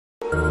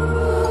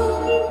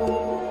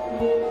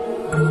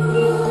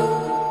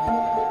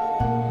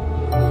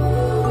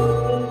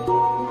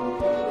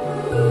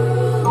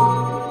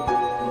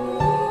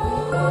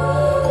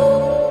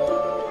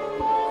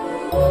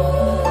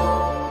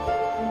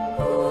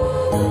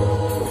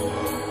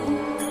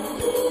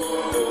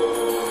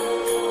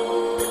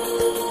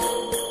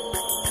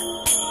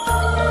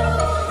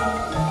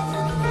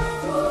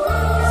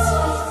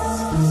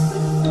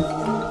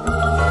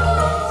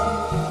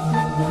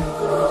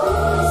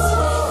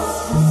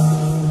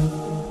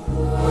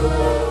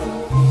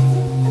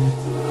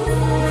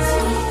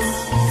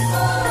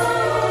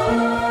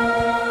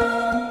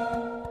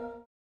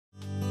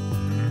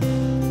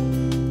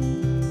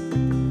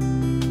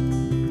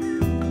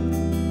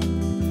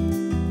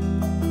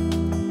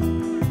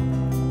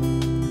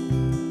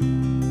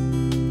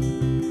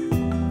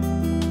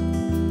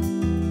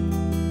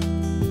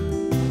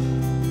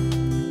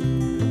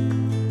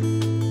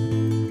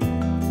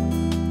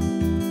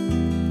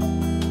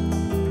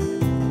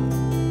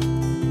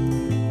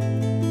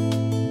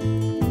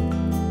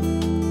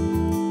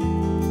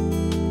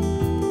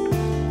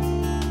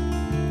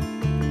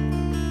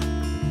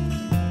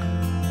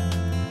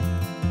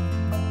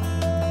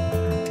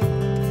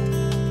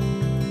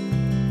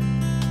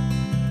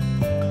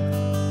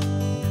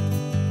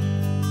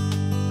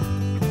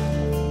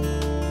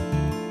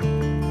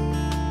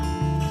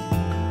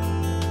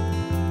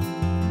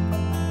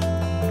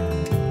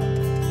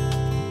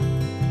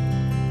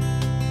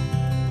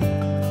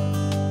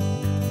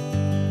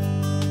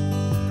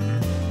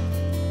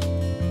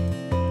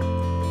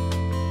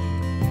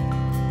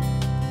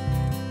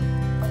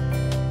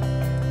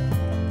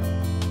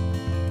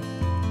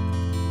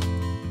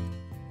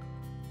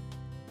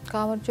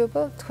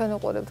გამარჯობა, თქვენ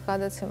უყურებთ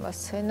გადაცემას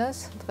სცენას.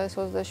 დღეს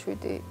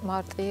 27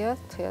 მარტია,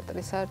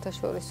 თეატრის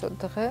საერთაშორისო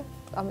დღე.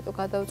 ამიტომ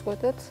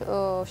გადავწყვეტეთ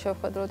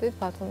შევხედროდით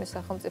ბათუმის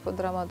სახელმწიფო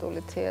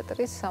დრამატული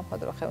თეატრის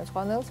სამხატვრო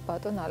ხელმძღვანელს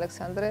ბატონ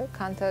ალექსანდრე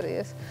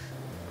კანთარიას.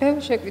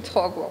 ბევრი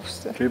შეკითხვა გვაქვს.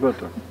 კი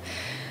ბატონო.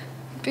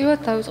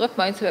 პირველად დავიწყებ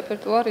მაინც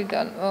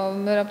რეპერტუარიდან.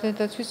 მე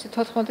რამდენადაც ვიცი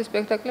 14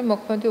 სპექტაკლი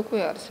მოქმედი უკვე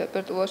არის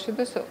რეპერტუარში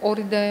და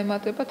 2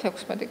 დაემატება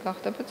 16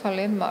 გახდება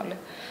ძალიან მალე.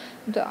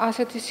 და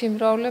ასეთი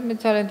სიმრავლე მე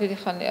ძალიან დიდი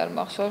ხანი არ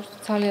მახსოვს,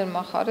 ძალიან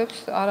მახარებს,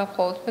 არა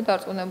მხოლოდ მე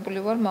დარწმუნებული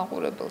ვარ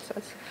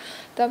მაყურებელსაც.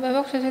 და მე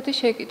მაქვს ესეთი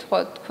შეკითხვა,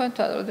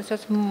 თქვენთან,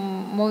 როდესაც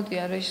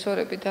მოდიან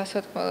რეჟისორები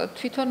დასათქმელად,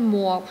 თვითონ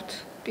მოაქვთ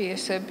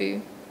პიესები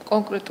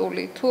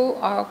კონკრეტული თუ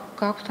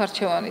გაქვთ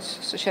არჩევანის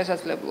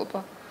შესაძლებლობა?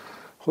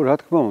 ხო, რა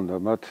თქმა უნდა,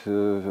 მათ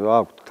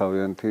აქვთ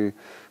თავიანთი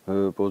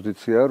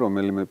პოზიცია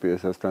რომელიმე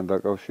პიესასთან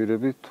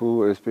დაკავშირებით, თუ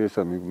ეს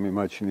პიესა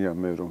მიმაჩნია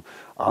მე რომ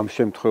ამ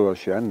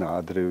შემთხვევაში ან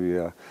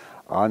ნაადრევია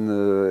ან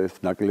ეს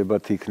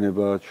ნაკლებად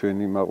იქნება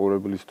ჩვენი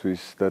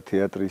მაყურებლისთვის და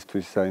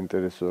თეატრისთვის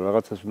საინტერესო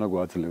რაღაცას უნდა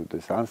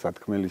გვაძლევდეს ან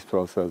სათქმელის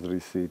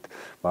თვალსაზრისით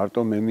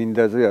მარტო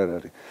მემინდაზე არ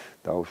არის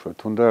დაუშვათ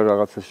თუნდა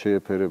რაღაცას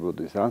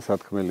შეეფერებოდეს ან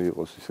სათქმელი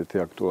იყოს ისეთი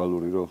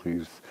აქტუალური რო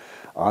ღირს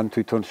ან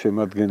თვითონ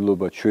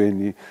შემადგენლობა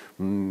ჩვენი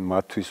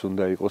მათთვის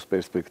უნდა იყოს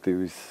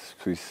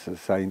პერსპექტივისთვის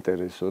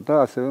საინტერესო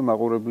და ასევე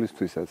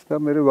მაყურებლისთვისაც და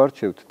მე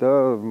ვარჩევთ და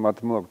მათ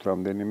მოაქვთ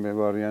რამდენიმე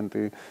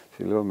ვარიანტი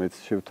შეიძლება მეც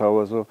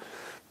შევთავაზო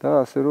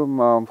და ასე რომ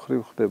ამ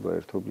მხრივ ხდება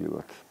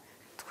ერთობლივად.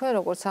 თქვენ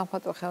როგორც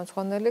სამხატვრო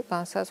ხელმძღვანელი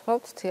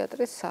განსაზღვრავთ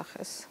თეატრის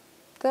სახეს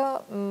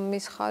და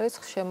მის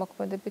ხარისხს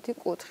შემოქმედებითი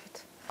კუთხით.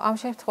 ამ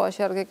შემთხვევაში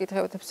არ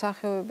გეკითხებთ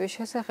მსახიობების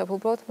შესახებ,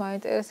 უბრალოდ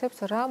მაინტერესებს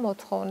რა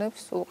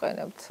მოთხოვნებს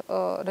უყენებთ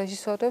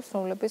რეჟისორებს,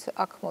 რომლებიც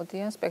აქ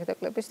მოდიან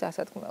სპექტაკლების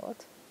დასათქმელად.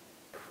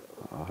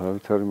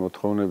 არავითარი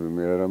მოთხოვნები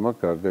მე არ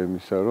მაქვს, გარდა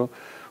იმისა, რომ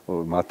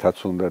მათაც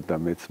უნდა და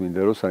მეც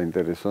მინდა რომ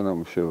საინტერესო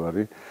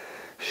ნამუშევარი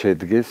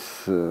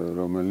შედგეს,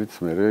 რომელიც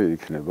მერე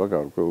იქნება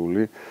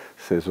გარკვეული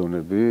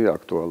სეზონები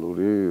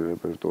აქტუალური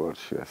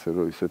რეპერტუარში, ასე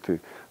რომ ისეთი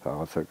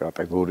რაღაცა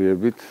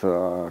კატეგორიებით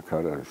აქ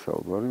არ არის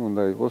საუბარი,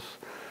 უნდა იყოს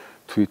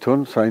თვითონ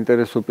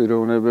საინტერესო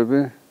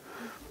პიროვნებები,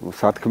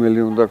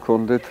 სათქმელი უნდა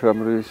გქონდეთ ამ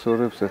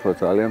რეჟისორებს, ეხლა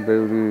ძალიან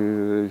ბევრი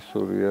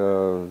რეჟისორია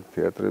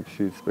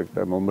თეატრებში,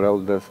 სპექტაკლი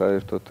მომრავლდა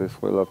საერთოდ ეს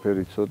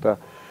ყველაფერი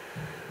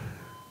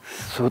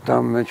ცოტა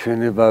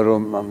მეჩვენება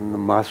რომ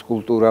მას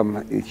კულტურამ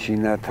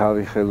იჩინა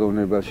თავი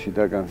ხელოვნებაში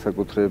და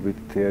განსაკუთრებით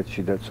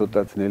თეატრში და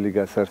ცოტა ძნელი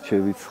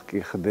გასარჩევიც კი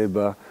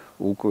ხდება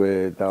უკვე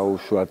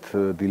დაუშვათ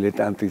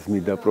დილეტანტიზმი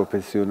და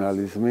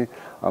პროფესიონალიზმი,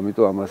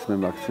 ამიტომ ამას მე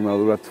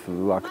მაქსიმალურად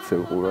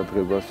ვაქცევ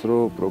ყურადღებას,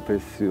 რომ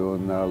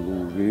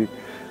პროფესიონალური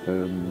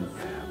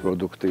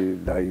პროდუქტი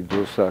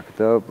დაიდოს აქ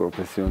და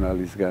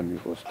პროფესიონალისგან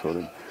იყოს,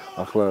 თორემ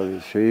ახლა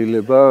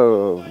შეიძლება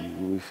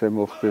ისე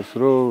მოხდეს,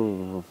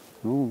 რომ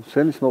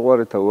სცენის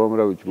მოყვარეთა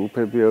უამრავი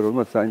ჯგუფებია,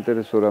 რომელსაც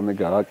საინტერესო რამე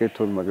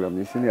გააკეთონ, მაგრამ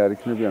ისინი არ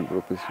იქნებიან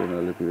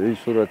პროფესიონალები.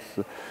 რეჟისორაც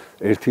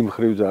ერთი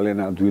მხრივ ძალიან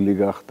ადვილი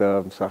გახდა,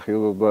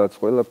 მსახიობობაც,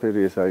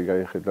 ყველაფერი ეს აი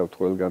გაიხედავთ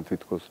ყველგან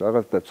თითქოს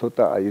რაღაც და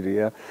ცოტა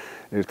აირია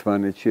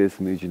ერთმანეთში ეს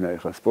მიჯნა.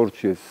 ეხლა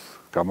სპორტში ეს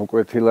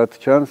გამოკვეთილად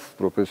ჩანს,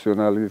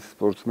 პროფესიონალი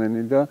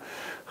სპორტსმენი და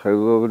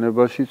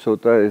ხელოვნებაში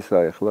ცოტა ესა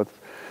ეხლა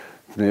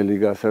ძნელი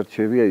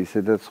გასარჩევია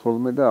ისედაც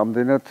ხოლმე და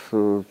ამდენად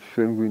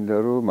ჩვენ გვინდა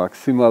რომ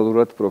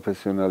მაქსიმალურად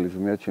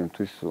პროფესიონალიზმია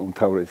ჩვენთვის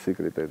უმთავრესი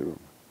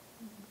კრიტერიუმი.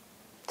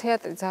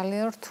 თეატრი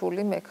ძალიან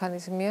რთული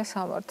მექანიზმია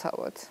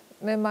სამართავად.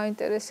 მე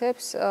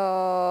მაინტერესებს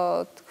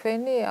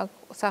თქვენი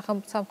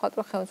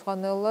სამხატვრო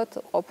ხელმძღვანელად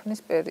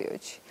ყოფნის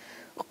პერიოდში.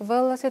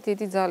 ყველაზე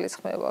დიდი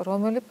ძალისხმევა,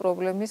 რომელი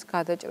პრობლემის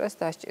გადაჭრას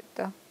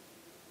დასჭირდა?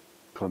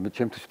 ახლა მე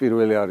ჩემთვის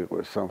პირველი არ იყო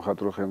ეს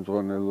სამხატვრო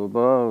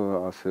ხელმძღვანელობა,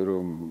 ასე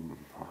რომ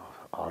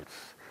არც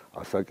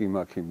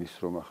ასაკი-მაქიმის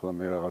რომ ახლა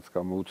მე რაღაც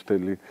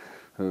გამოუცდელი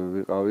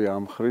ვიყავი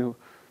ამ მხრივ,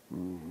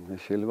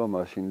 შეიძლება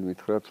მაშინ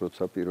მითხრათ,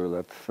 როცა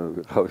პირველად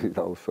ვიყავი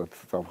დაუშვათ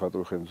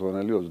სამხატვრო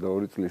ხელმძღვანელი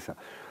 22 წლისა.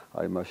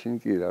 აი მაშინ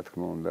კი რა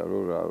თქმა უნდა,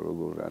 რომ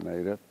როგორ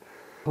რანაირად.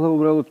 ახლა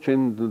უბრალოდ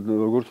ჩვენ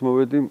როგორც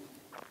მოვედი,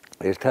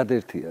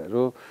 ერთადერთია,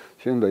 რომ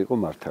შენ უნდა იყო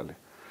მართალი.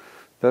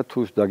 და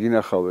თუ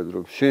დაგინახავენ,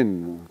 რომ შენ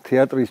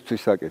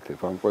თეატრისთვის აკეთებ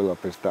ამ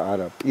ყველაფერს და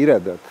არა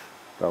პირადად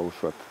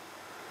დაუშვათ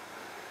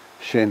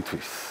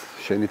შენთვის,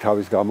 შენი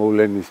თავის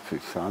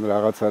გამოვლენისთვის, ან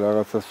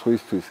რაღაცა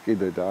სხვისთვის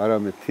კიდე და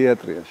არამედ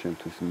თეატრია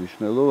შენთვის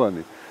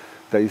მნიშვნელოვანი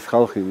და ის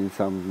ხალხი, ვინც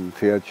ამ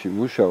თეატრში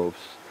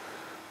მუშაობს,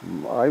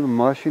 აი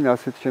მაშინ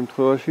ასეთ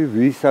შემთხვევაში,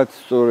 ვისაც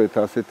სწორედ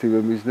ასეთივე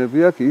მიზნები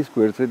აქვს, ის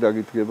გვერდზე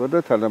დაგიდგება და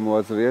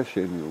თანამოაზრეა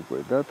შენი უკვე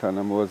და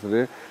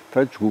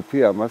თანამოაზრეთა ჯგუფი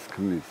ამას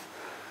ქმნის.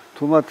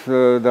 თუ მათ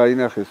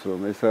დაინახეს,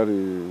 რომ ეს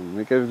არის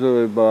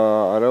მიკერძოება,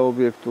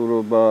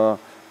 არაობიექტურობა,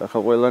 ახლა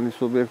ყველანის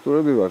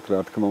ობიექტურები ვართ,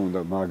 რა თქმა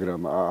უნდა,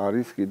 მაგრამ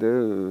არის კიდე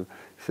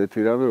ისეთი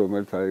რამე,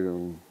 რომელიც აი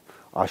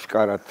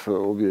აშკარად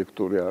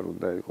ობიექტური არ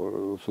უნდა იყო,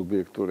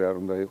 სუბიექტური არ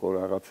უნდა იყო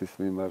რაღაცის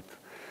მიმართ.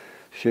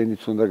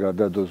 შენიც უნდა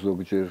გადადო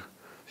ზოგჯერ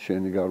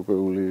შენი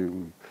გარკვეული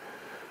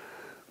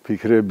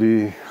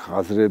ფიქრები,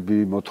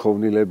 აზრები,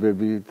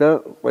 მოთხოვნილებები და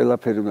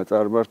ყველაფერი უნდა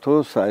წარმართო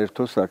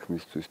საერთო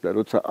საქმისთვის და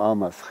როცა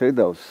ამას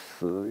ხედავს,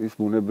 ის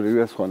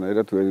ბუნებრივია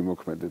სხვანაირად ვერ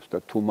იმოქმედებს და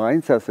თუ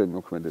მაინც ასე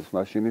მოქმედებს,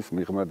 მაშინ ის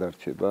მიღმა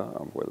დარჩება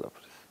ამ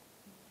ყველაფერს.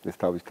 ეს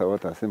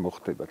თავისთავად ასე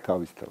მოხდება,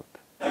 თავისთავად.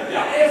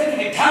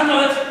 ესეთი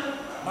თანაც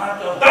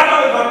მარტო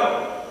დამავე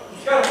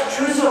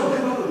შენსო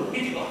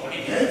მიდი ბახალი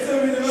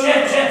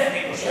შენ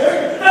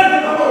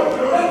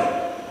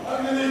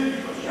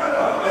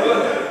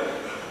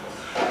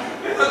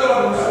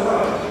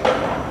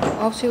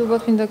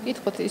აუცილებლად მინდა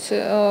გკითხოთ ის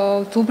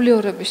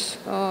დუბლიორების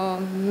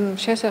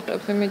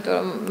შესახებ,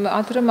 იმიტომ რომ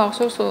ადრე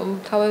მახსოვს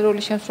თავი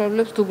როლის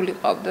შემსრულებლებს დუბლი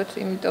ყავდათ,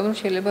 იმიტომ რომ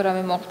შეიძლება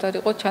რამე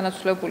მომხდარიყო,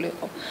 ჩანაცვლებული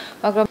იყო.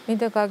 მაგრამ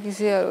მინდა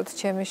გაგიზიაროთ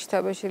ჩემი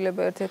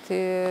შთაბეჭდილება ერთ-ერთი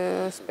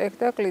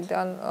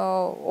სპექტაკლიდან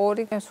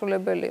ორი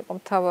შემსრულებელი იყო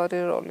მთავარი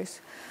როლის.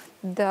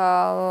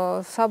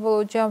 და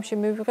საბოლოო ჯამში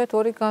მივიღეთ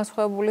ორი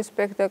განსხვავებული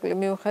სპექტაკლი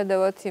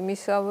მიუხედავად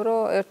იმისა,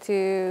 რომ ერთი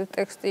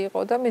ტექსტი იყო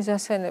და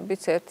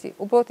მიზანსცენებიც ერთი.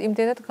 უბრალოდ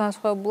იმდენად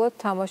განსხვავებულად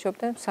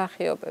თამაშობდნენ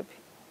მსახიობები.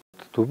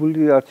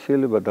 დუბლი არ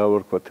შეიძლება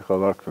დავარქვათ, ახლა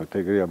ვარქვათ,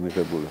 ეგრეა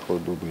მიღებული ხო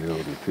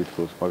დუბლიორი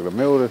თითქოს, მაგრამ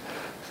მეორე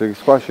ესე იგი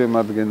სხვა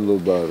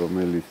შემადგენლობა,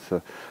 რომელიც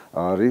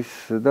არის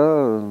და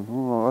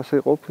ასე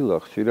ყოფილა,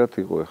 ხშირად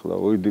იყო ახლა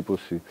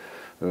ოიდიპოსი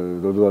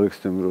დოდო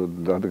ალექსანდრო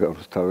დადგა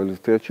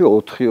რუსთაველის თეატრში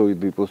 4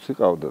 ოიდიპოსი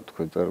ყავდა,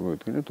 თქვენ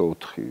წარმოიდგინეთ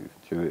 4.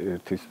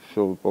 ერთის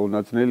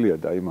პოვნაცნელია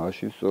და აი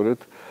მაშინ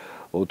სწორედ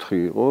 4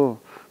 იყო,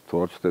 თუ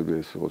არ ვცდები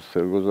ეს იყო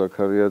სერგო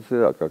ზაქარიაძე,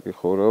 აკაკი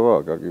ხორავა,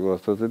 აკაკი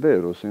ვასტაძე და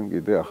ეროსიმ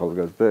კიდე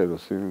ახალგაზრდა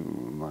ეროსიმ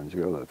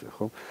მანჯგალაძე,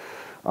 ხო?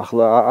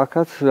 ახლა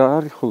აქაც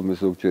არის ხოლმე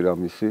ზოგჯერ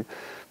ამისი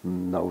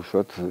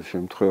ნაუშვათ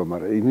შემთხვევა,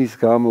 მაგრამ იმის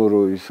გამო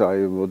რომ ის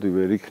აი მოდი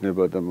ვერ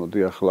იქნება და მოდი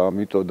ახლა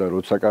ამიტომ და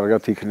როცა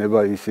კარგად იქნება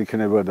ის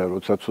იქნება და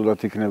როცა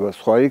ცუდად იქნება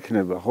სხვა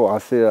იქნება, ხო,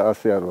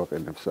 ასე არ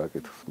ვაყენებ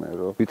საკითხს მე,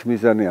 რომ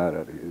თვითმიზანი არ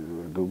არის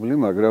დუბლი,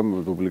 მაგრამ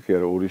დუბლი კი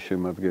არა ორი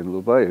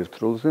შემადგენლობა ერთ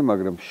როლზე,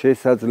 მაგრამ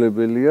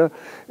შესაძლებელია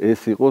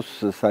ეს იყოს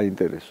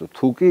საინტერესო.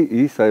 თუ კი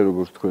ის აი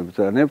როგორც თქვენ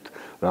ბრძანებთ,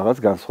 რაღაც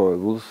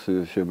განსხვავებულს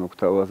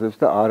შემოგთავაზებს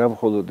და არა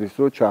მხოლოდ ის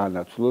რომ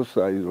ჩაანაცვლოს,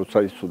 აი როცა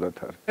ის ცუდად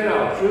არის.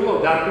 შვილო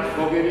დარბის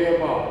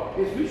მოგერიება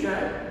ის ვიშა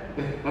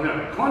მაგრამ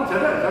ხონცა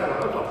და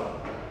საკუთო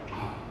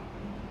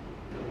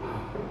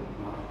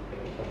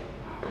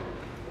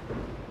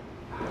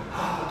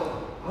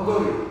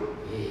აგორი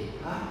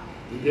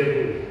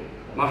იდებული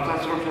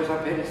მართლაც რომ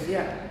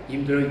შესაძლებელია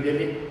იმ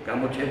დროინდელი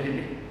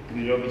გამოჩენილი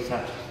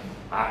გმირობისათვის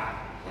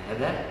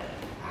და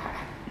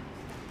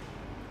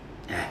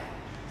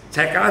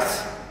ცეკას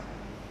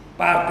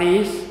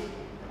პარტიის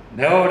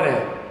მეორე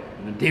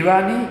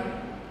დივანი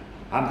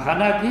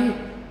ამხანაგი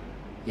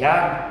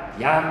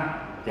იან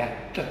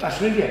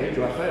ტაშლია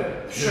ბიჭო ახლა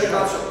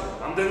შეკაცო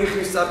ამდენი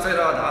ხნის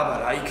წარწერაა და აბა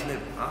რა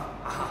იქნება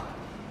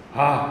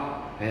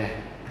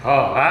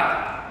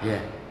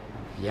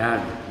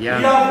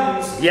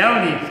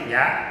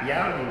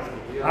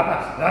აბა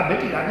რა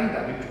მეტი რა გინდა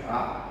ბიჭო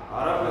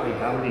არაფერი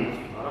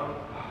გავლით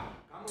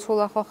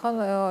სულ ახალ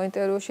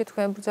ინტერვიუში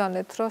თქვენ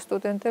ბრძანეთ, რომ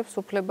სტუდენტებს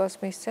უფლებას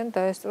მისცენ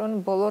დაესწრონ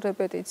ბოლო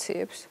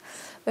რეპეტიციებს.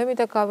 მე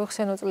მინდა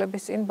გავიხსენო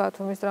წლების წინ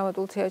ბათუმის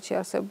დრამატულ თეატრში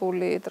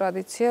არსებული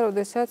ტრადიცია,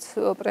 როდესაც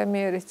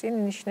პრემიერის წინ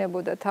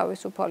ნიშნებოდა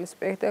თავისუფალი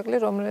სპექტაკლი,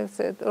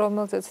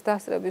 რომელზეც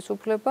დასწრების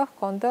უფლება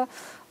ჰქონდა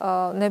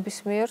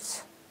ნებისმიერს.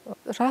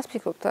 რას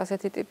ფიქრობთ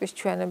ასეთი ტიპის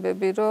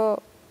ჩვენებები, რომ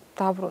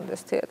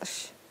დაბრუნდეს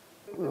თეატრში?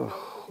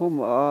 ხომ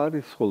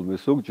არის ხოლმე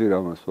ზოგჯერ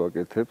ამას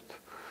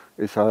ვაკეთებთ.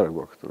 ეს არ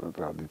გვაქვს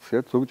ტრადიცია,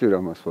 ზოგჯერ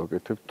ამას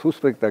ვაკეთებთ. თუ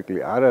სპექტაკლი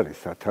არ არის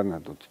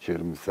სათანადოდ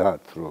ჯერ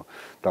მზად, რომ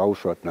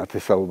დაუშვათ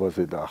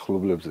ნათესაობაზე და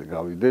ახლობლებზე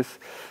გავიდეს,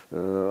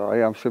 აი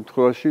ამ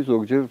შემთხვევაში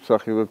ზოგჯერ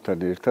მსახიობებთან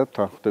ერთად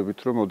თანხმდებით,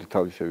 რომ მოდი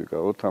თავი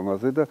შევიკავოთ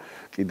ამაზე და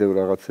კიდევ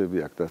რაღაცები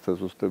აქვს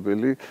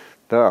დასაზუსტებელი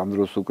და ამ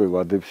დროს უკვე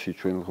ვადებში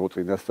ჩვენ ხო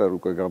წინასწარ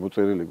უკვე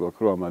გამოწერილი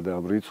გვაქვს რომ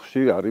ამ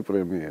რიცხვში არის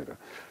პრემიერა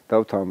და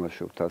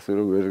ვთამაშობთ ასე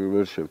რომ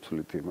ვერ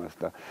შევცვლით იმას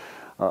და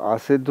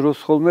ასე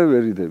დროს ხოლმე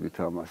ვერიდებით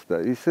ამას და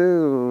ისე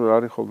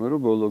არის ხოლმე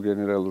რომ ბოლო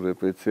გენერალურ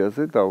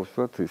რეპეტიციაზე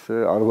დავუშვათ ისე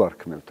არ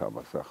ვარქმევთ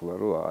ამას ახლა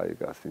რომ აი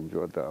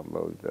გასინჯვა და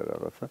ამბავი და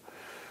რაღაცა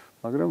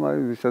მაგრამ აი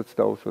ვისაც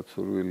დავუშვათ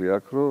სურვილი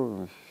აქვს რომ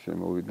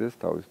შემოვიდეს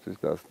თავისთვის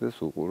დასდეს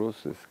უყუროს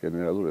ეს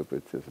გენერალურ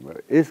რეპეტიციაზე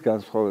მაგრამ ეს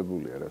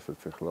განსხვავებულია რასაც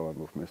ახლა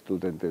ვამბობ მე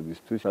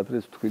სტუდენტებისთვის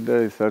ადრეს თქვი და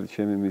ეს არის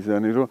ჩემი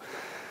მიზანი რომ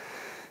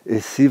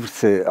ეს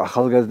სივრცე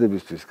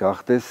ახალგაზრდებისთვის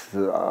გახდეს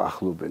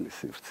ახლობელი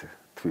სივრცე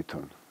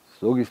თვითონ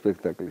ზოგი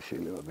სპექტაკლი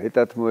შეიძლება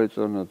მეტად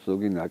მოეწონოთ,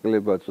 ზოგი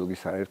ნაკლებად, ზოგი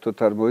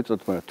საერთოდ არ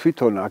მოეწონოთ, მაგრამ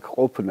თვითონ აქ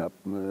ყოფნა,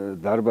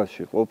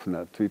 დარბაზში ყოფნა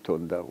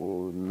თვითონ და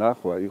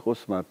ნახვა იყოს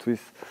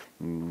მათთვის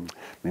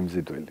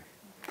მიმზიდველი.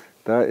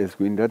 და ეს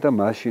გვინდა და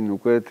მაშინ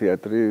უკვე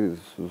თეატრი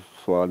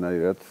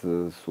სხვანაირად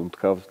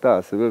სუნთქავს და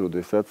ასევე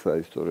როდესაც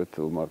აი სწორედ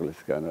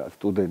უმაღლესი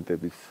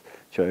სტუდენტების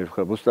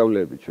ჩაერხვა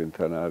მოსწავლეები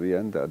ჩვენთან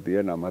არიან და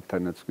დადიან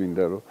ამათთანაც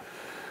გვინდა რომ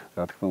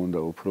რა თქმა უნდა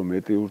უფრო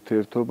მეტი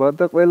ურთიერთობა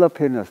და ყველა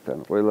ფენასთან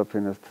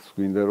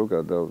გვინდა რომ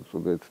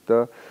გადავწყვეტ და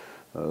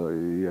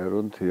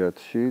იარონ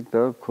თეატრში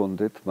და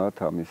გქონდეთ მათ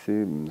ამისი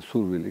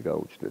სურვილი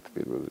გაუჩნდეთ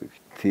პირველ რიგში.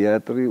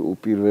 თეატრი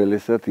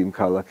უპირველესად იმ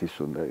ქალაქის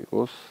უნდა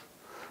იყოს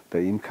და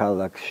იმ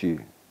ქალაქში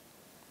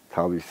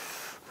თავის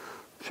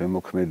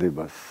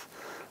შემოქმედებას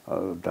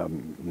და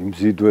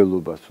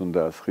მიმზიდველობას უნდა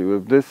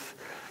ასხივებდეს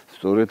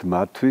სწორედ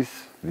მათთვის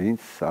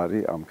ვინც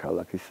არის ამ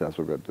ქალაქის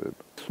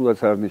საზოგადოება. სულაც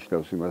არ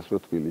ნიშნავს იმას,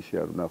 რომ თბილისში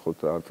არ ვნახოთ,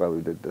 არ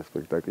წავიდეთ და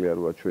სპექტაკლი არ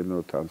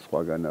ვაჩვენოთ, ან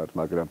სხვაგან არ,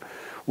 მაგრამ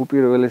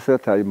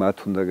უპირველესად აი მათ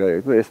უნდა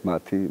გაიგო, ეს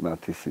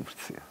მათი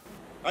სივრცეა.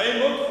 აი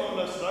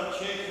მოთხოვნას რაც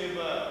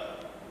შეეხება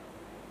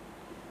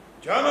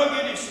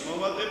ჯამაგირის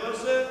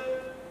მომატებაზე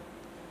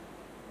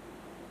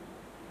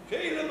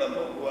შეიძლება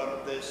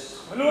მოგვარდეს.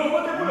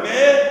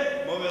 მე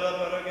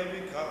მოველაპარაკები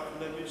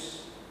ქართლების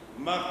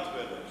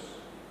მმართველებს.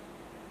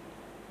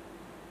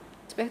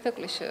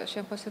 სპექტაკლის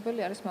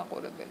შემფასებელი არის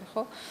მაყურებელი,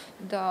 ხო?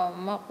 და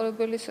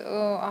მაყურებელის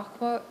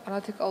აღქმა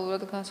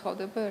რადიკალურად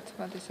განსხვავდება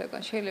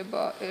ერთმანეთისგან.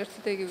 შეიძლება ერთი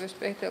და იგივე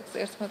სპექტაკლს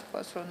ერთმა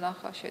თქვას, რომ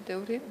ნახა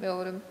შედევრი,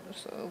 მეორე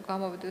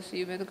გამოვიდეს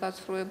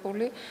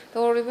იმედგაცრუებული და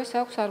ორივეს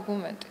აქვს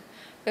არგუმენტი.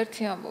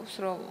 ერთი ამბობს,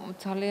 რომ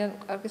ძალიან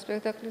კარგი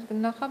სპექტაკლი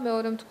ნახა,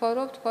 მეორე თქვა,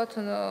 რომ თქვათ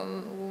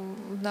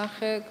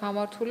ნახე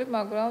გამართული,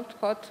 მაგრამ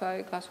თქვათ აი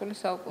გასული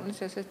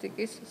საუკუნის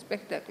ესეთიკის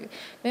სპექტაკლი.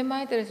 მე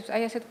მაინტერესებს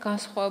აი ასეთ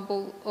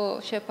განსხვავებულ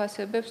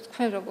შეფასებებს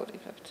თქვენ როგორ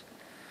იღებთ?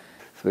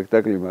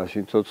 სპექტაკლი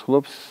მაშინ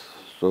ცოცხლობს,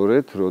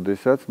 სწორედ,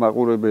 როდესაც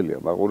მაყურებელია.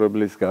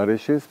 მაყურებლის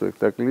გარეშე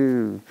სპექტაკლი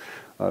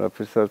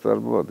არაფერს არ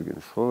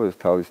წარმოადგენს, ხო? ეს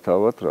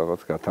თავისთავად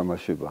რაღაც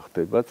გათამაშება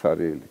ხდება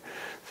ცარიელი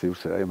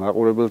სივრცე. აი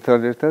მაყურებელთან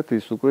ერთად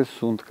ის უკვე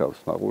სუნთქავს.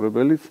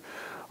 მაყურებელიც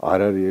არ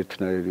არის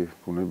ერთნაირი,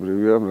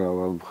 ბუნებრივია,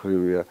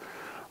 მრავალმხრივია.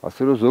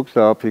 ასე რომ ზოგს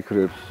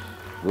დააფიქრებს,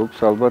 ზოგს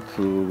ალბათ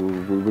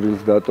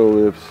გულგრილს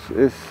დატოვებს.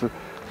 ეს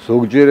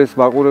ზოგჯერ ეს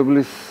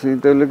მაყურებლის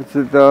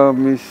ინტელექტზე და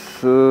მის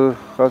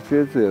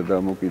ხასიათზეა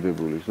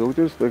დამოკიდებული.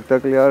 ზოგჯერ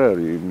სპექტაკლი არ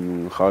არის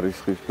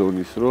ხარისხის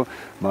დონის, რომ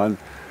მან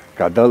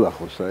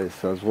გადალახოს ეს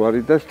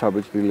საზღვარი და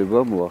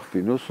შთაბეჭდილება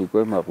მოახდინოს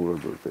უკვე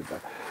მაყურებელზე და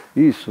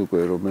ის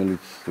უკვე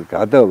რომელიც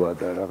გადავა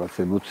და რაღაც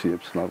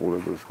ემოციებს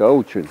მაყურებელს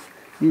გაუჩენს,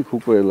 იქ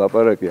უკვე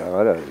ლაპარაკი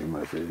აღარ არის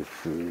იმაზე, ეს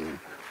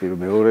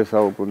მეორე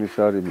საუკუნის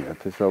არის,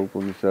 მე-10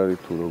 საუკუნის არის,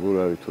 თუ როგორ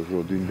არის, თუ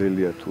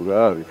როდინდელია, თუ რა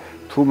არის,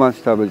 თუ მან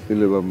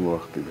შთაბეჭდილება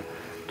მოახდინა,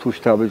 თუ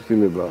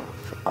შთაბეჭდილება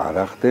არ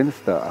ახდენს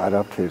და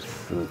არაფერს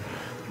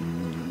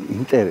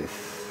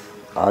ინტერესს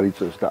არ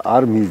იწევს და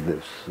არ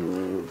მისდევს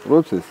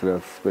პროცესს,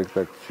 რაც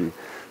სპექტაკლში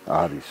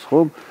არის,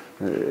 ხომ?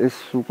 ეს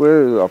უკვე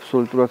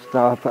აბსოლუტურად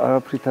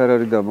არაფრით არ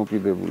არის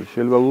დამოკიდებული.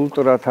 შეიძლება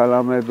ულტრა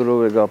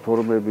თანამედროვე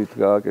გაფორმებით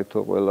გააკეთო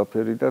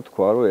ყველაფერი და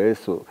თქვა, რომ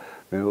ეს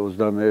მე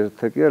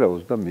 21 კი არა,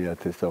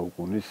 21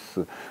 საუკუნის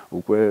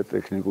უკვე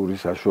ტექნიკური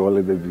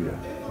საშუალებებია.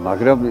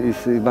 მაგრამ ის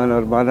მან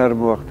არ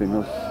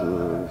მოახდინოს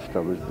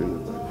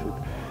შთაბეჭდილება.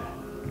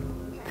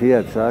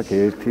 თეატრს აქვს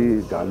ერთი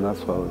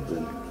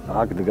განმასხვავებელი.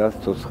 აქ დგას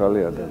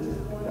ცოცხალი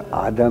ადამიანი.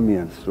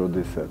 ადამიანს,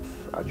 როდესაც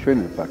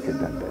აჩვენებ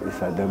აქედან და ეს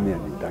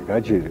ადამიანი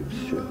დაგაჯერებს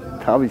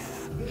თავის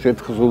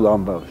შეთხზულ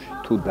ამბავში,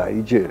 თუ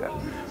დაიჯერა,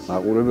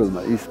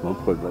 მაყურებელმა ის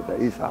მოხდება და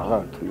ის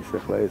აღარ თulis.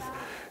 ახლა ეს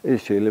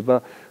შეიძლება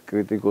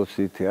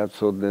კრიტიკოსი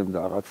თეატროდნემ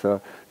და რაღაცა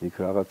იქ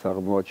რაღაც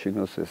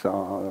აღმოაჩინოს, ეს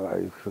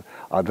აი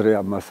ადრე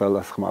ამ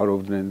მასალას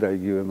ხმარობდნენ და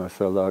იგივე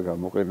მასალაა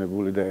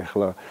გამოყენებული და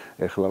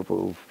ეხლა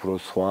უფრო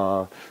სხვა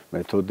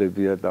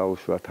მეთოდებია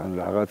დაუშვათ ან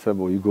რაღაცა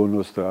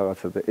მოიგონოს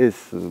რაღაცა და ეს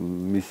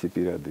მისი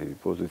პირადი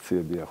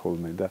პოზიციებია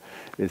ხოლმე და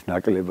ეს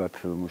ნაკლებად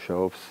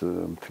მუშაობს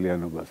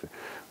მთლიანობაზე.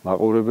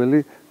 მაყურებელი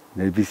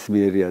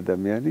ნებისმიერი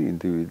ადამიანი,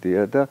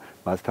 ინდივიდია და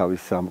მას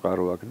თავის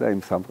სამყარო აქვს და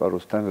იმ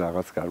სამყაროსთან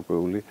რაღაც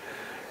გარკვეული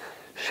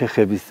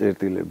შეხების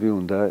წერტილები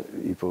უნდა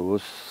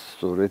იპოვოს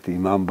სწორედ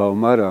იმ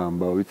ამბავმა, რა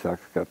ამბავიც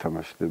აქ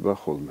გათამაშდება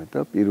ხოლმე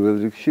და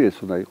პირველ რიგში ეს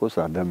უნდა იყოს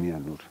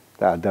ადამიანური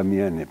და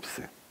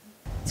ადამიანებზე.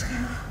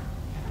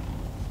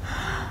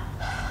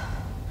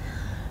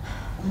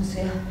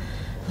 ანზია,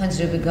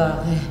 ფანჯრები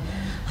გააღე,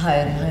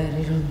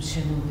 ჰაერი რომ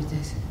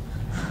შემოვიდეს.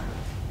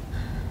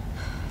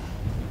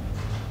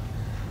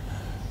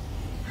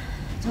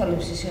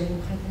 თვალებში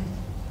შემოვხედეთ.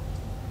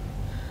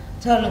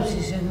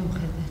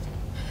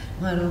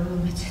 მაგრამ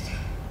მომეცეთ.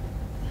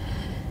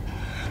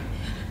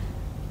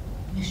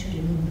 მე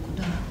შვილი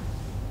მომკვდა.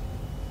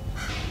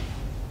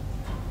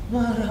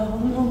 მაგრამ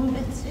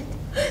მომეცეთ.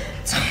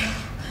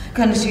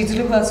 კანა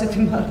შეიძლება ასეთი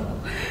მარტო.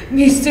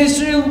 მის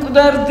წეში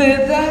მკვდარ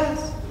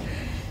დედას.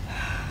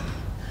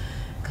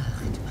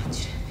 გახით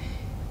მაჭრები.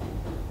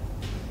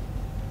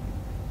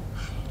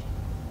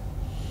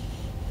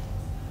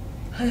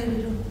 ჰაერი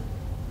რომ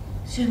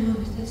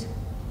შემოვიდეს.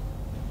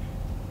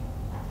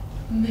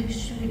 მე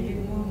შვილი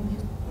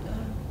მომკვდა.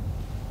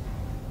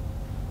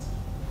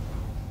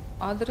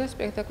 ადრე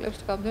სპექტაკლებს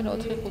დგამდნენ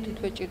 4-5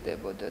 თვე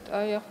ჭირდებოდათ.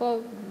 აი ახლა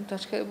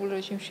დაჩქერებულ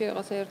რეჟიმში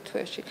რაღაცა ერთ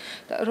თვეში.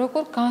 და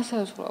როგორ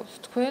განსაზღვრავს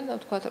თქვენ,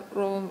 თქვათ,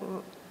 რომ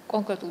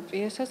კონკრეტულ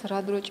პიესას რა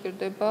დრო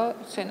ჭირდება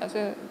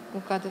სცენაზე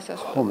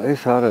გადასასვლელად? ხომ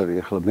ეს არ არის,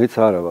 ახლა მეც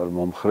არა ვარ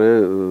მომხრე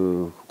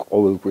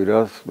ყოველ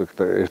კვირას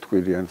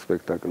ერთკვირიან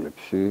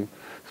სპექტაკლებში,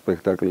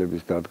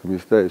 სპექტაკლების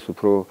დადგმის და ეს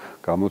უფრო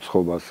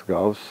გამოცხობას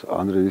გავს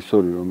ან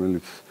რეჟისორი,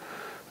 რომელიც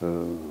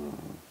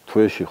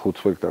თვეში 5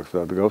 სპექტაკლს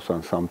დადგავს,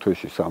 ან 3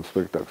 თვეში 3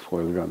 სპექტაკლს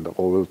ყველგან და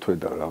ყოველ თვე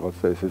და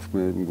რაღაცა ესეც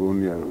მე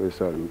მგონია რომ ეს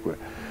არის უკვე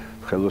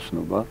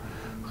ხელოსნობა,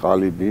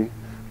 ყალიბი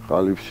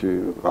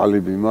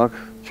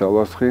მაქვს,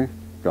 ჩავასხი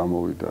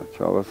გამოვიდა,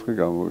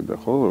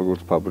 ხო,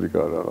 როგორც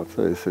ფაბრიკა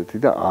რაღაცა ესეთი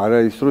და არა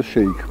ის რომ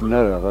შეიქმნა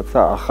რაღაცა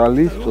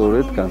ახალი,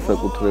 სწორედ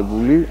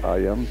განსაკუთრებული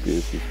აი ამ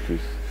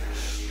პიესისთვის.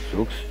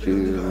 ზოგს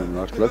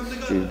მართლაც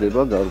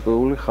ჭირდება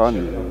გარკვეული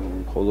ხანი,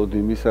 მხოლოდ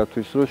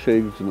იმისათვის რომ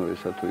შეიგრძნო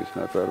ესა თუ ის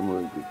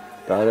ნაწარმოები.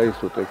 და არა ის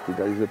რომ ტექსტი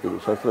დაიზეპირო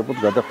სასწრაფოდ,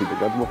 გადახვიდე,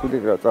 გადმოხვიდე,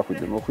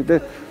 მოხვიდე,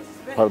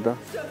 ფარდა,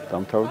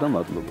 დამთავრდა,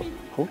 მადლობა,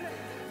 ხო?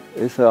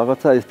 ეს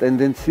რაღაცა ეს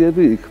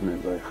ტენდენციები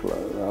იქნება ახლა,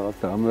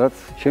 რაღაცა ამ რაც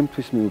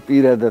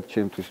პირადად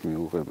ჩემთვის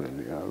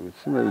მიუღებელია, არ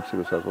ვიცი, მე ვიცი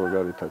რომ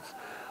საზღვარგარეთაც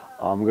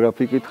ამ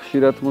გრაფიკით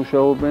ხშირად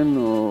მუშაობენ,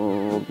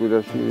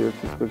 ოპერაში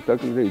ერთი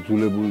სპექტაკლი და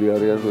იძულებული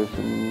არიან რომ ეს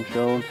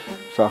მუშაონ,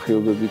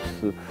 მსახიობებიც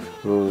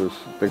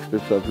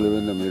ტექსტებს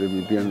აძლევენ და მერე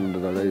მიდიან უნდა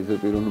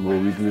გადაიზეპირონ,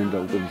 მოვიდნენ და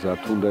უკვე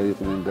მზად უნდა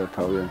იყვნენ და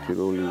თავიანთი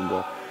როლი უნდა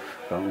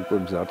უკვე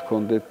მზად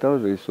ქონდეთ და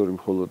რეჟისორი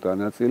მხოლოდ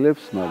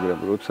ანაწილებს, მაგრამ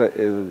როცა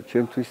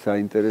ჩემთვის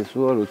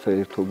საინტერესოა, როცა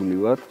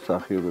ერთობლივად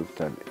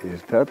მსახიობებთან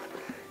ერთად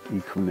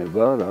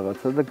იქმნება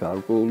რაღაცა და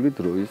გარკვეული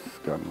დროის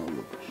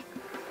განმავლობაში.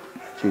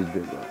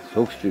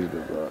 ზოგს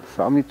ჭირდება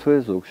 3 თვე,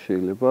 ზოგს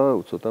შეიძლება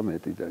უცოტა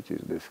მეტი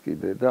დაჭირდეს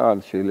კიდე და ან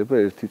შეიძლება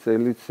 1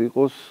 წელიც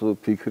იყოს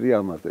ფიქრი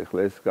ამაზე.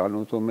 ახლა ეს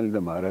განუწომელი და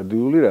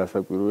მარადიული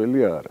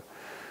რასაკვირველი არა.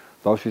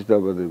 ბავშვის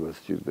დაბადებას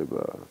ჭირდება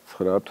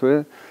 9 თვე,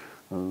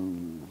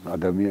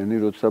 ადამიანი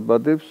როცა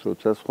ბადებს,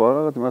 როცა სხვა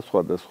რაღაც, მას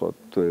სხვადასხვა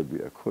თვეები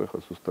აქვს, ხო, ახლა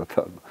ზუსტად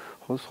არ,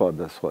 ხო,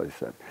 სხვადასხვა ის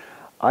არის.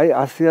 აი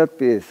ასეათ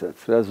პიესაც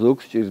რა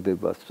ზოგს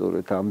ჭირდება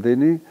სწორედ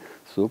ამდენი,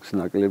 ზოგს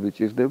ნაკლები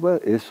ჭირდება,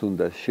 ეს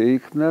უნდა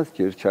შეიქმნას,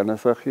 ჯერ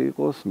ჩანასახი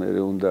იყოს,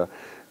 მერე უნდა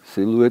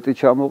სილუეტი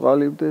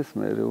ჩამოყალიბდეს,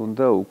 მერე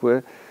უნდა უკვე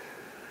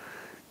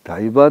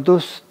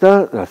დაიბადოს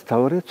და რაც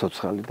თავარია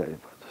ცოცხალი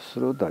დაიბადოს,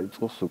 რომ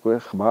დაიწყოს უკვე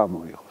ხმა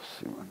მოიღოს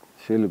იმან.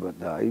 შეიძლება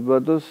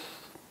დაიბადოს,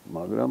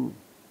 მაგრამ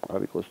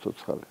არ იყოს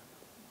ცოცხალი.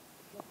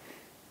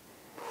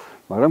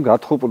 მაგრამ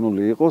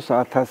გათხოპნული იყოს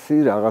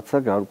 1000 რაღაცა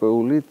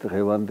გარკვეული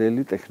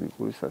დღევანდელი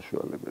ტექნიკური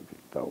საშუალებები,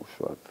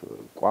 დაუშვათ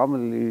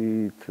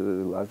კვამლით,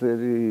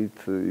 ლაზერით,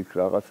 იქ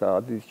რაღაცა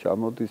ადის,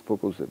 ჩამოდის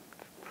ფოკუსებით.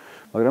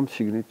 მაგრამ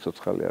შიგნით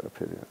ცოცხალი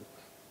არაფერი არ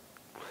არის.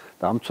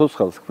 და ამ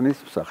ცოცხალს ქმნის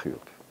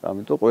მსახიობი.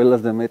 ამიტომ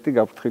ყველაზე მეტი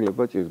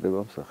გაფრთხილება ჭირდება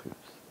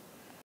მსახიობს.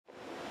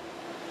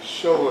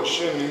 შოვა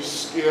შენ ის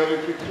კი არ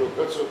იფიქრო,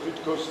 კაცო,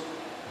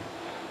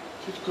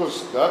 თითქოს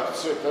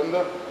დაგცეთან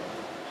და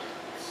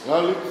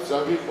ზალით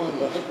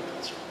ზაგიყვანა.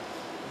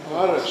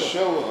 არა,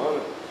 შოვა,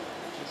 არა.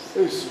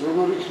 ეს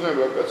როგორ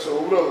იქნება, კაცო,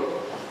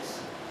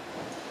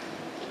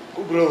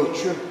 უბრალოდ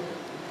ჩვენ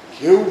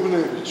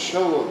გეუბნებით,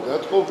 შოვა,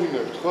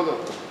 გატყობინებთ, ხო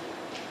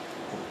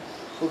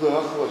და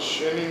ახლა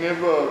შენი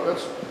ნებაა,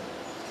 კაცო.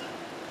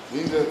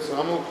 გინდა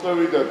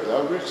წამოყვევი და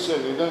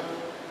დაგვიხსენი და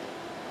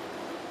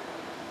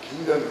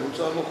გინდა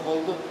მოწამოხვალ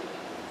და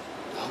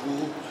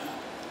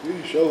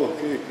შოვა,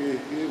 კი,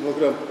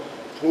 მაგრამ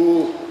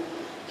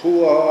თუ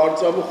არ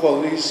წამოხვალ,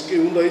 ის კი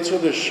უნდა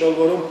იცოდეს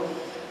შალვა, რომ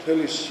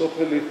მთელი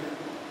სოფელი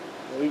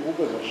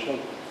დაიღუპება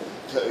შალვა.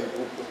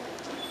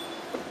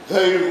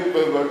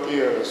 დაიღუპება კი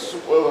არა,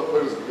 სულ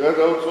ყველაფერს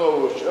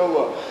გადავწვავო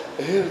შალვა,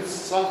 ერთ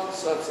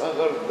სახლსაც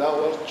აღარ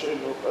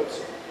დავარჩენო,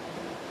 კაცო.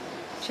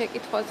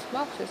 შეკითხვაც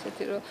მაქვს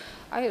ესეთი, რომ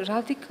აი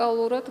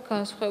რადიკალურად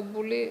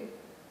განსხვავებული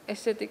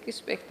ესთეტიკის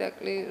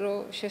სპექტაკლი, რომ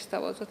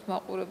შესთავაზოთ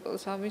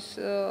მაყურებელს, ამის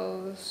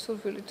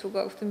სურვილი თუ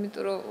გაქვთ,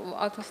 იმიტომ რომ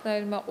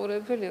 1000-ნაირი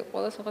მაყურებელია,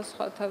 ყველას რაღაც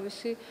სხვა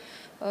თავისი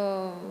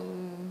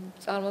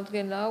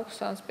წარმოდგენა აქვს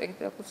ან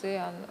სპექტაკლზე,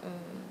 ან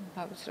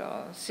რა ვიცი რა,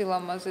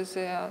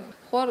 სილამაზეზე, ან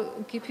ხო არ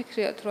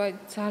გიფიქრიათ, რომ აი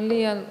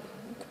ძალიან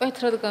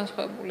მკვეთრად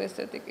განსხვავებული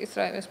ესთეტიკის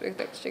რაიმე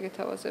სპექტაკლი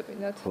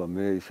შეგეთავაზებინათ? ხო,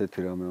 მე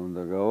ისეთი რამე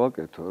უნდა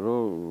გავაკეთო,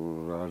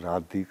 რომ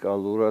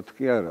რადიკალურად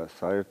კი არა,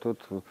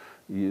 საერთოდ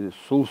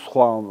სულ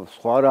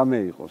სხვა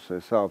რამე იყოს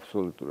ესა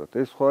აბსოლუტურად.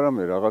 ეს სხვა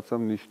რამე რაღაცა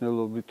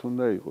მნიშვნელობით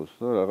უნდა იყოს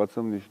და რაღაცა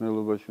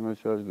მნიშვნელობაში უნდა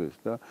ჩაჯდეს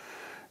და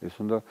ეს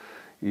უნდა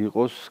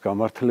იყოს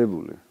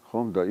გამართლებული.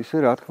 ხომ და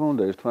ისე რა თქმა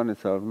უნდა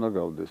ერთმანეთს არ უნდა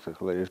გავდეს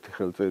ახლა ერთი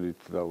ხელწერით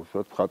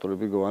დაუშვათ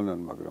მხატვრები გვანან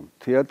მაგრამ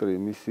თეატრი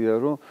იმისია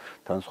რომ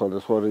თან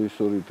სხვადასხვა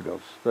რეჟისორი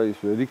დგავს და ის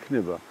ვერ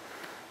იქნება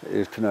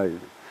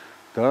ერთნაირი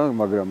და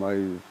მაგრამ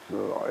აი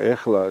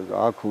ახლა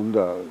აქ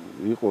უნდა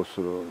იყოს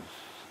რომ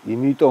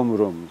იმიტომ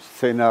რომ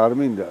სცენა არ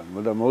მინდა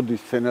და მოდი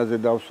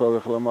სცენაზე დავსვავ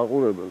ახლა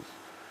მაყურებელს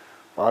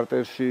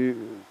პარტერში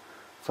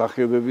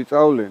მსახიობები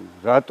წავლენ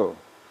რატო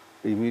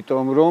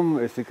იმიტომ რომ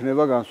ეს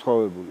იქნება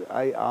განსხვავებული.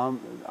 აი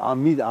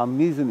ამ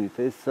მიზნით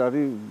ეს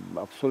არის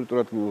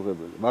აბსოლუტურად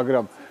მიუღებელი.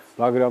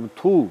 მაგრამ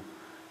თუ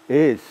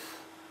ეს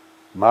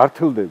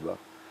მართლდება,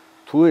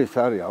 თუ ეს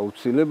არის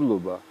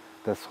აუცილებლობა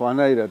და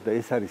სხვანაირად და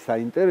ეს არის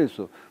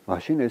საინტერესო,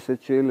 მაშინ ესეც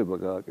შეიძლება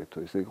გააკეთო.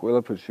 ესე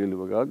ყველაფერი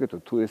შეიძლება გააკეთო,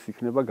 თუ ეს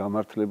იქნება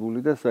გამართლებული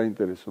და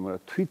საინტერესო,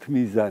 მაგრამ თვით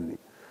მიზანი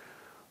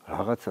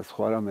რაღაცა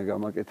სხვა რამე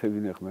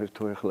გამაკეთებინე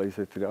ღმერთო ახლა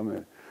ისეთი რამე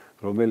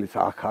რომელიც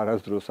აქ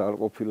არასდროს არ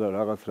ყოფილა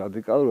რაღაც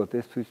რადიკალურად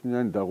ეს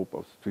თვითმიზანი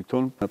დაღუპავს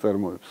თვითონ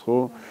ნაწარმოებს ხო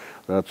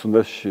რაც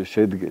უნდა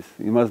შედგეს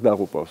იმას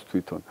დაღუპავს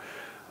თვითონ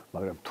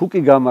მაგრამ თუ კი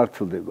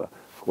გამართლდება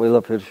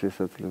ყველაფერი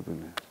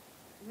შესაძლებელია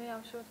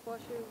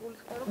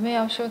მე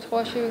ამ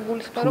შემთხვევაში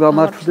ვიგულისხმევ რომ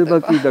გამართლდება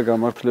კი და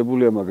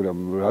გამართლებულია მაგრამ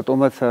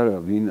რატომაც არა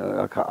ვინ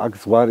აქ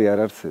ზღვარი არ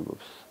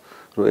არსებობს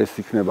რომ ეს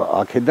იქნება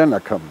აქედან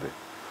აქამდე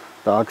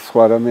და აქ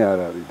სხვა რამე არ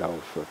არის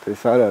დაუშვათ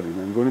ეს არ არის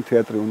მე მგონი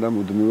თეატრი უნდა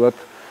მუდმივად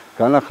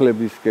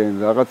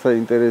განახლებისკენ, რაღაცა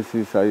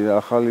ინტერესის, აი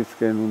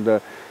ახალისკენ უნდა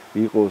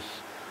იყოს.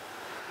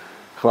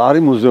 ხლა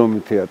არის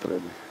მუზეუმი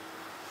თეატრები.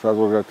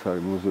 საზოგადოებრივ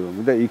არის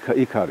მუზეუმი და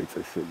იქ არის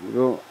წესები,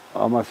 რომ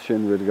ამას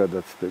შენ ვერ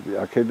გადაცდები.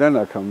 აქედან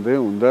აქამდე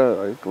უნდა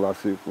აი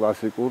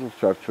კლასიკურ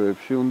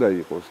ჩარჩოებში უნდა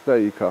იყოს და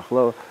იქ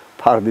ახლა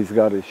ფარდის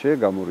გარეშე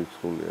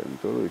გამორიცხულია,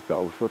 იმიტომ რომ იქ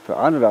გაუშვათ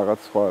ან რაღაც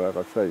სხვა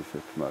რაღაცა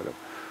ისეთ, მაგრამ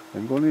მე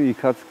მგონი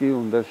იქაც კი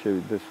უნდა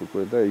შევიდეს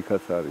უკვე და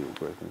იქაც არის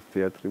უკვე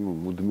თეატრი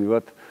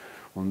მუდმივად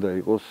უნდა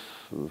იყოს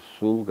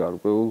სულ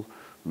გარკვეულ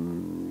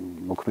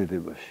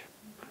მოქმედებაში.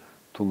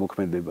 თუ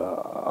მოქმედება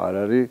არ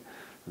არის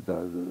და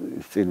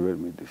ის წინ ვერ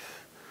მიდის.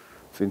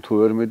 წინ თუ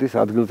ვერ მიდის,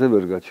 ადგილზე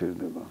ვერ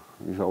გაჩერდება.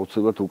 ის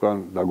აუცილებლად უკან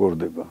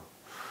დაგორდება.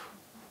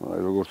 აი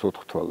როგორც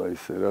ოთხთვალა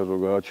ისე რა, რო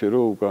გააჩერო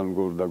უკან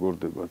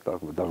დაგორდება,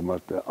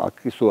 დაღმართია. აქ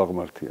ისო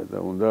აღმართია და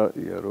უნდა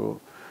იარო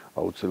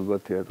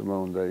აუცილებლად თეატრმა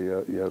უნდა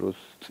იაროს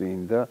წინ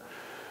და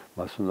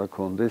მას უნდა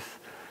კონდეს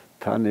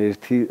თან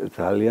ერთი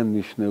ძალიან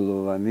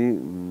მნიშვნელოვანი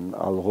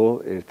ალღო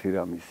ერთი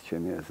რამის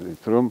ჩემი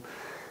აზრით რომ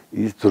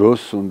ის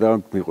დროს უნდა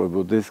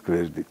მიყვებოდეს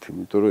გვერდით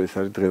იმიტომ რომ ეს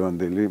არის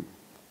დღევანდელი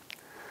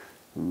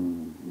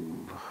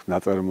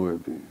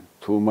ნაწარმოები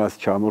თუ მას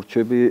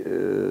ჩამორჩები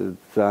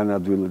ძალიან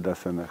ადვილი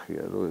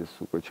დასანახია რომ ეს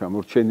უკვე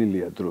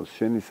ჩამორჩენილია დროს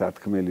შენი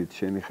სათქმელით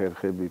შენი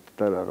ხერხებით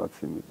და რაღაც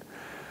იმით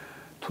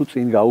თუ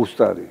წინ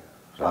გაუსტარი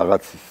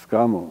რაღაცის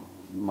გამო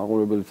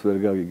მაყურებელიც ვერ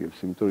გაგიგებს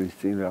იმიტომ რომ ის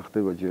წინ რა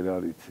ხდება ჯერ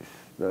არ იცის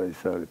და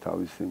ის არის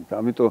თავისი.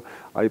 ამიტომ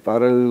აი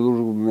პარალელურ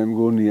მე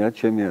მგონია,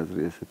 ჩემი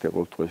აზრი ესეთი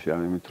ყოველდღიურში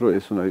ამ იმით, რომ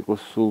ეს უნდა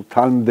იყოს სულ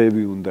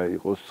თანდები უნდა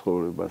იყოს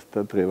ცხოვრებას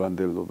და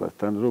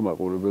დღევანდელობასთან, რომ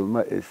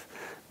მაყურებელმა ეს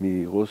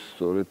მიიღოს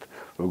სწორედ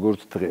როგორც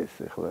დღეს.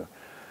 ეხლა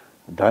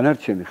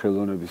დანარჩენი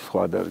ხელოვნების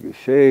სხვა დარგი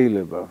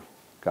შეიძლება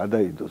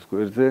გადაიდოს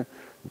გვერდზე,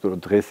 იმიტომ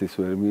რომ დღეს ის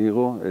ვერ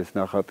მიიღო, ეს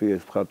ნახატი,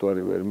 ეს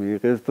მხატვარი ვერ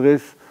მიიღეს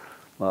დღეს,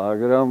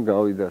 მაგრამ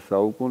გავიდა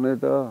საუკუნე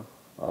და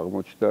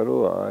აღმოჩნდა,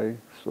 რომ აი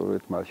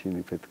სწორედ მაშინ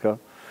იფეთქა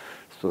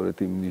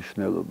სწორედ იმ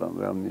მნიშვნელობამ,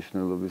 რა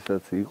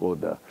მნიშვნელობისაც იყო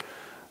და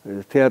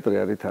თეატრი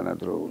არის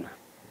თანადროული.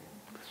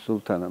 სულ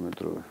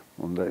თანამედროვე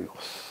უნდა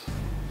იყოს.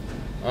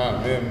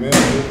 მე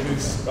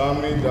ის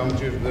კამი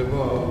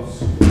დამჭირდება აუს.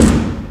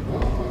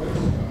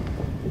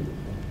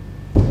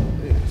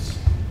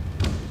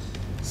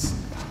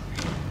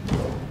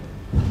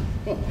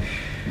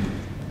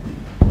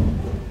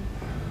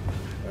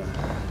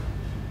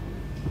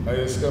 აი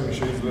ეს კამი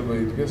შეიძლება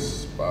იდგეს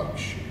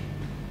პარკში.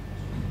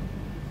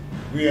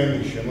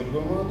 გვიანი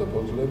შემოდგომა და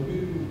ფოთლები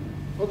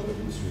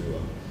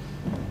ვზივარ.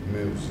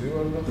 მე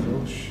ვზივარ და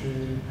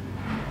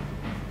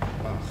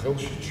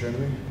ხელში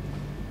ჩემი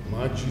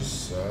მაჯის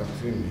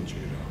საათი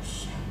მიჭირავს.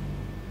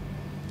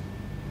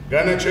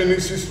 განაჩენი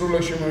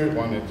სისრულეში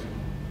მოიყვანეთ.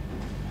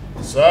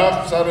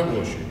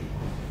 საფსარებლოში.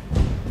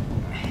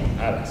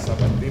 არა,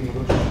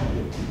 საბატიმროში.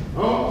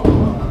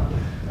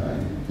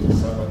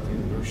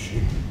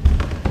 საბატიმროში.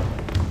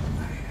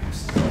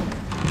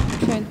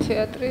 ჩვენ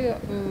თეატრი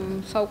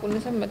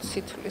საუკუნეზე მეტ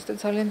სიცოცხლის და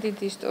ძალიან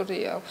დიდი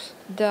ისტორია აქვს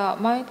და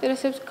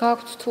მაინტერესებს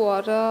გაქვთ თუ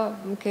არა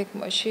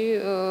გეგმაში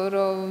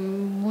რომ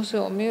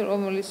მუზეუმი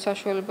რომელიც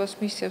საშუალებას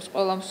მისცემს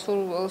ყველა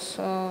მსურველს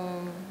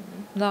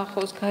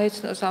ნახოს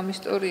გაეცნოს ამ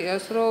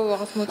ისტორიას რომ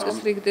რაღაც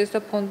მოწესრიგდეს და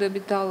ფონდები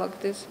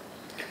დაალაგდეს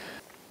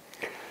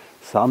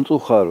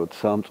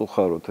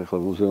სამწუხაროდ ეხლა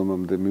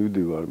მუზეუმამდე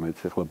მივდივარ, მეც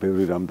ეხლა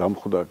ბევრი რამ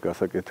დამხვდა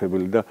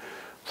გასაკეთებელი და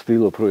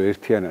ვცდილობ რომ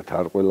ერთიანად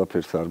არ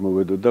ყველაფერს არ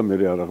მოვედო და მე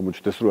არ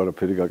აღმოჩნდეს რომ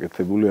არაფერი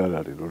გაკეთებული არ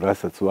არის, რომ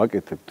რასაც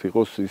ვაკეთებთ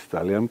იყოს ის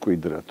ძალიან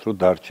მკვიდრად, რომ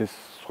დარჩეს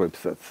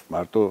სხვებსაც.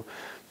 მარტო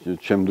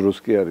ჩემ დროს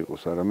კი არ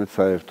იყოს, არამედ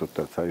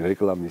საერთოდაც, აი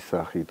რეკლამის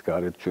სახით,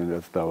 გარეთ ჩვენ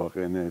რაც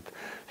დავაყენეთ,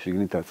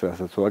 შიგნითაც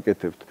რასაც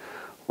ვაკეთებთ,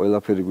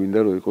 ყველაფერი გვინდა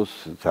რომ იყოს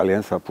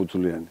ძალიან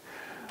საფუძვლიანი.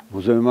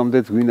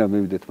 მუზეუმამდეც გვინდა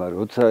მივიდეთ, მაგრამ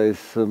როცა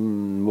ეს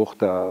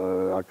მოხდა,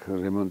 აქ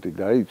რემონტი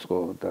დაიწყო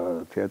და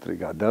თეატრი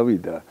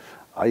გადავიდა,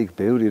 აი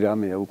ბევრი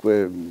რამეა უკვე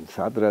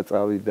სადრა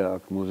წავიდა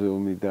აქ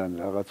მუზეუმიდან,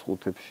 რაღაც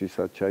ყუთებში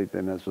სად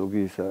ჩაიტანა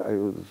ზოგი ის აი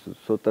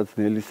ცოტა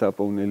ძნელი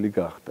საპოვნელი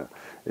გახდა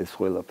ეს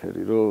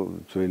ყველაფერი,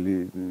 რომ ძველი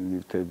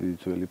ნივთები,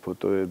 ძველი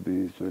ფოტოები,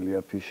 ძველი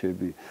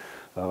აფიშები,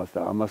 რაღაც და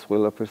ამას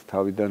ყველაფერს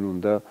თავიდან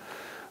უნდა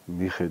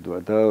მიხედვა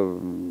და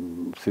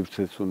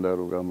სივრცეც უნდა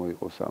რომ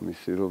გამოიყოს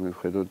ამისი, რომ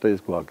მივხედოთ და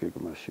ეს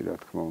გვაგეგმაში, რა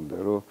თქმა უნდა,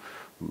 რომ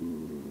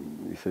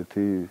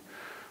ისეთი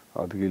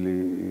ადგილი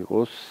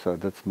იყოს,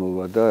 სადაც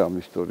მოვა და ამ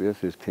ისტორიას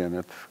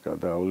ერთიანად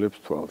გადაავლებს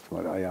თვალს,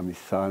 მაგრამ აი ამის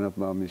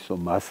საამისო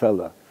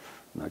მასალა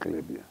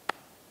ნაკლებია.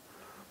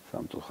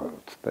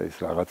 სამწუხაროდ და ეს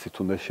რაღაცით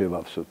უნდა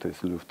შევავსოთ ეს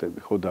ლუфტები.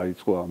 ხო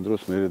დაიწყო ამ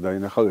დროს, მე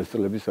დაინახავ ეს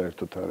წლები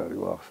საერთოდ არ არის,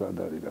 ახსად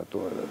არის, რატო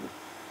არ არის.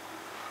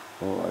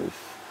 ხო აი ეს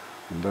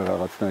უნდა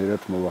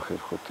რაღაცნაირად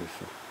მოვახერხოთ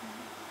ესე.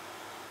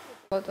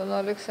 ბატონო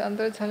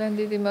ალექსანდრე, ძალიან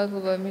დიდი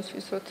მადლობა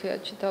იმისთვის, რომ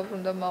თეატრში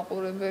დაბრუნდა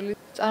მაყურებელი.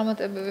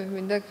 წარმატებები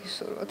მინდა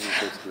გისურვოთ.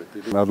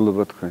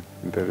 მადლობა თქვენ,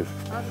 ინტერესს.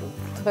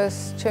 დღეს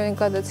ჩვენი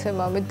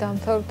გადაცემა ამით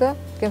დამთავრდა.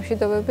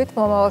 გემშვიდობებით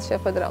მომავალ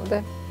შეხვედრამდე.